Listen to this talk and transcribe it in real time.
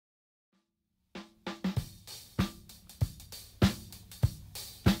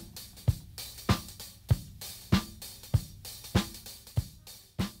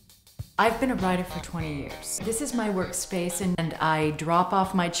I've been a writer for 20 years. This is my workspace, and I drop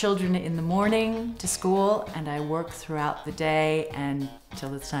off my children in the morning to school, and I work throughout the day and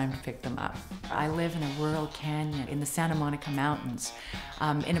till it's time to pick them up. I live in a rural canyon in the Santa Monica Mountains,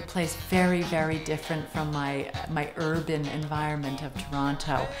 in a place very, very different from my urban environment of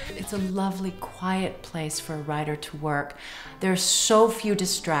Toronto. It's a lovely, quiet place for a writer to work. There are so few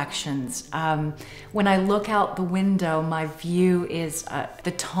distractions. When I look out the window, my view is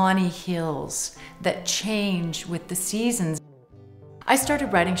the tawny hills that change with the seasons. I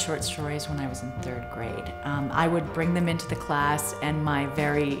started writing short stories when I was in 3rd grade. I would bring them into the class, and my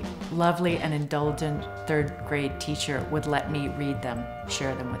very lovely and indulgent 3rd grade teacher would let me read them,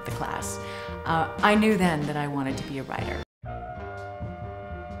 share them with the class. I knew then that I wanted to be a writer.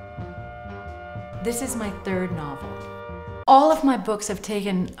 This is my 3rd novel. All of my books have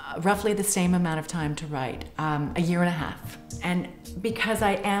taken roughly the same amount of time to write, a year and a half. And because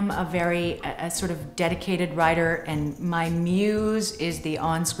I am a sort of dedicated writer, and my muse is the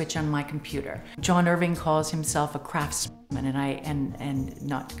on switch on my computer. John Irving calls himself a craftsman, and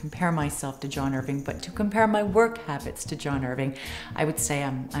not to compare myself to John Irving, but to compare my work habits to John Irving, I would say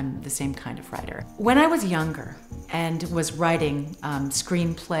I'm the same kind of writer. When I was younger and was writing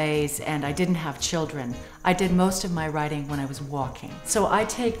screenplays and I didn't have children, I did most of my writing when I was walking. So I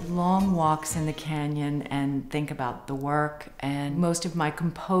take long walks in the canyon and think about the work, and most of my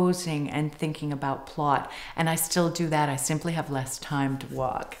composing and thinking about plot, and I still do that. I simply have less time to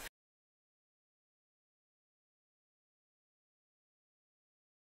walk.